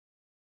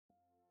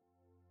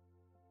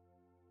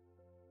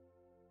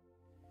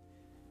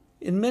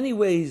In many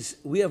ways,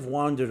 we have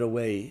wandered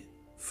away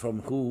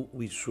from who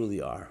we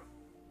truly are,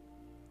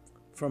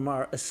 from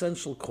our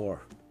essential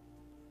core.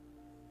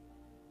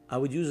 I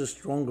would use a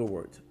stronger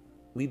word.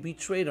 We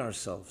betrayed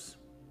ourselves.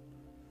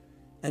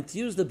 And to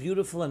use the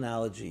beautiful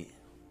analogy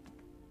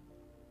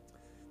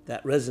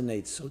that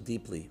resonates so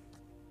deeply,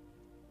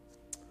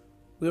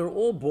 we are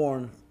all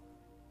born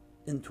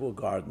into a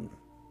garden,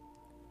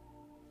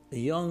 a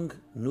young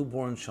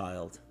newborn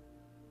child,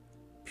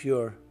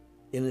 pure,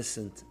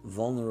 innocent,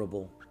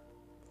 vulnerable,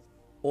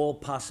 all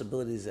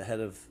possibilities ahead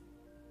of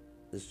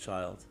this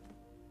child.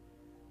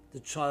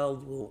 The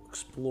child will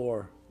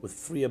explore with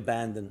free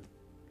abandon,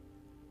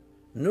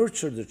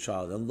 nurture the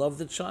child and love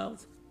the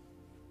child.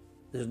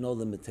 There's no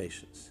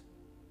limitations.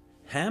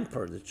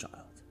 Hamper the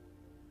child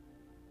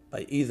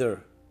by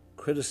either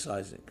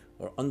criticizing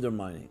or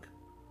undermining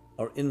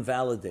or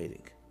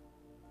invalidating.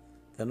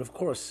 Then of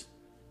course,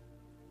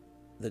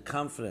 the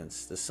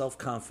confidence, the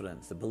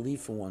self-confidence, the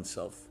belief in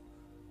oneself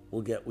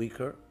will get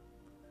weaker,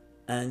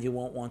 and you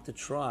won't want to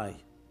try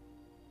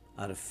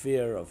out of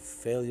fear of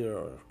failure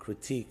or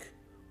critique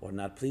or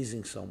not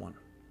pleasing someone.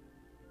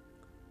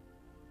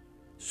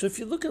 So if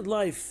you look at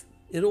life,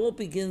 it all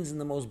begins in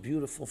the most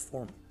beautiful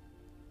form.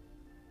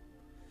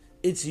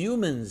 It's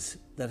humans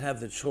that have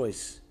the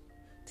choice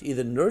to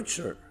either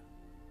nurture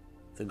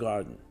the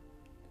garden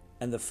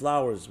and the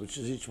flowers, which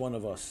is each one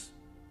of us,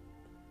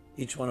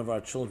 each one of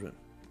our children,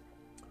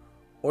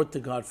 or to,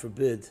 God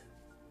forbid,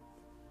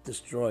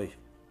 destroy,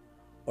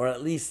 or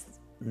at least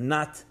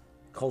not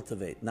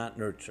cultivate, not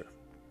nurture.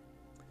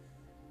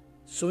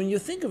 So when you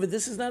think of it,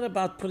 this is not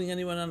about putting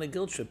anyone on a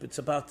guilt trip. It's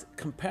about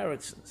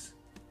comparisons.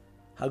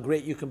 How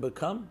great you can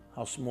become,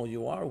 how small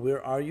you are,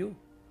 where are you,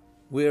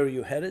 where are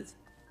you headed?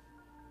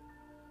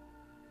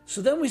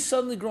 So then we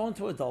suddenly grow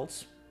into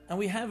adults, and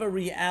we have a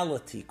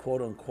reality,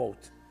 quote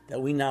unquote, that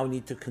we now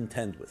need to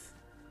contend with.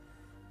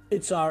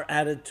 It's our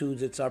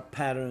attitudes, it's our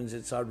patterns,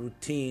 it's our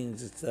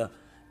routines, it's the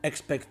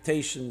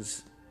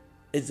expectations,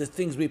 it's the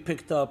things we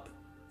picked up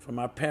from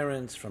our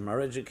parents, from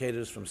our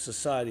educators, from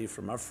society,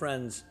 from our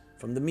friends,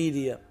 from the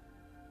media.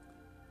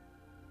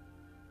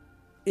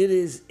 It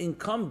is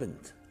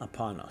incumbent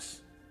upon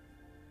us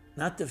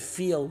not to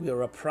feel we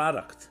are a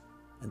product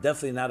and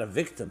definitely not a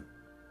victim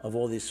of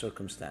all these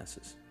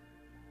circumstances.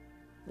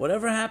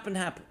 Whatever happened,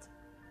 happened.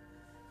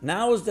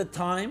 Now is the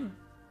time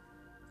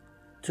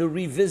to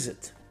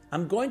revisit.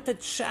 I'm going to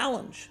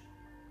challenge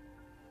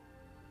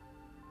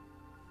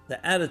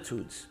the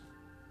attitudes,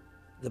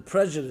 the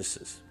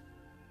prejudices,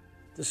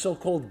 the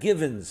so-called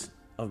givens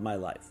of my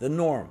life, the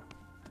norm.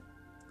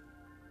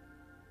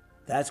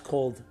 That's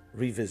called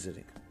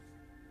revisiting.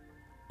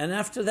 And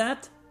after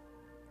that,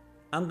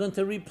 I'm going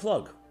to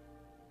replug.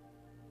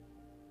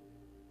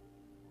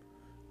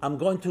 I'm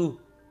going to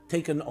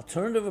take an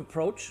alternative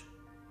approach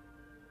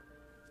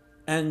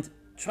and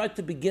try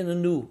to begin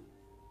anew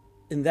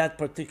in that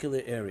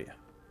particular area.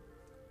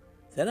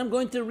 Then I'm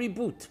going to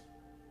reboot.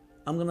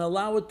 I'm going to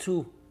allow it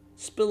to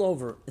spill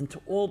over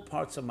into all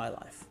parts of my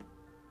life.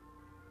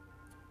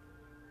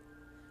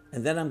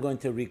 And then I'm going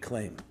to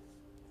reclaim.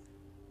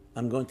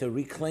 I'm going to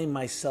reclaim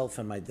myself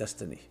and my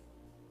destiny.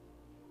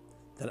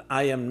 That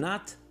I am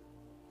not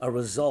a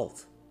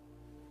result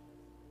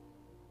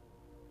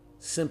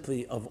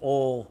simply of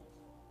all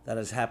that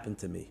has happened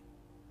to me.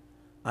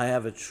 I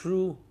have a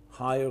true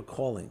higher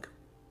calling.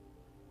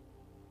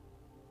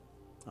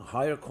 A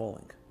higher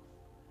calling.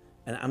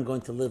 And I'm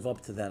going to live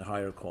up to that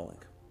higher calling.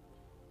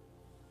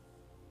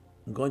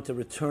 I'm going to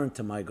return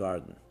to my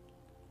garden.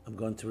 I'm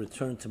going to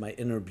return to my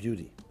inner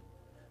beauty.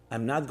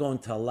 I'm not going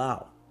to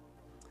allow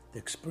the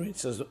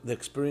experiences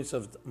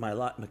of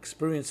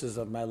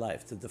my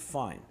life to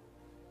define,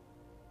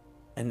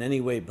 in any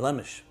way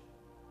blemish,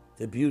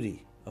 the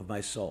beauty of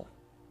my soul.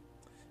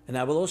 And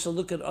I will also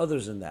look at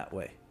others in that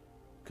way,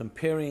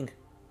 comparing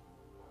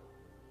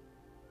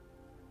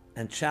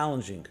and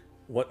challenging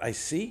what I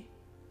see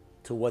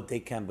to what they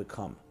can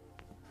become.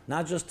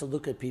 Not just to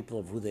look at people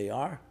of who they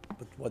are,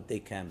 but what they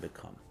can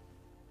become.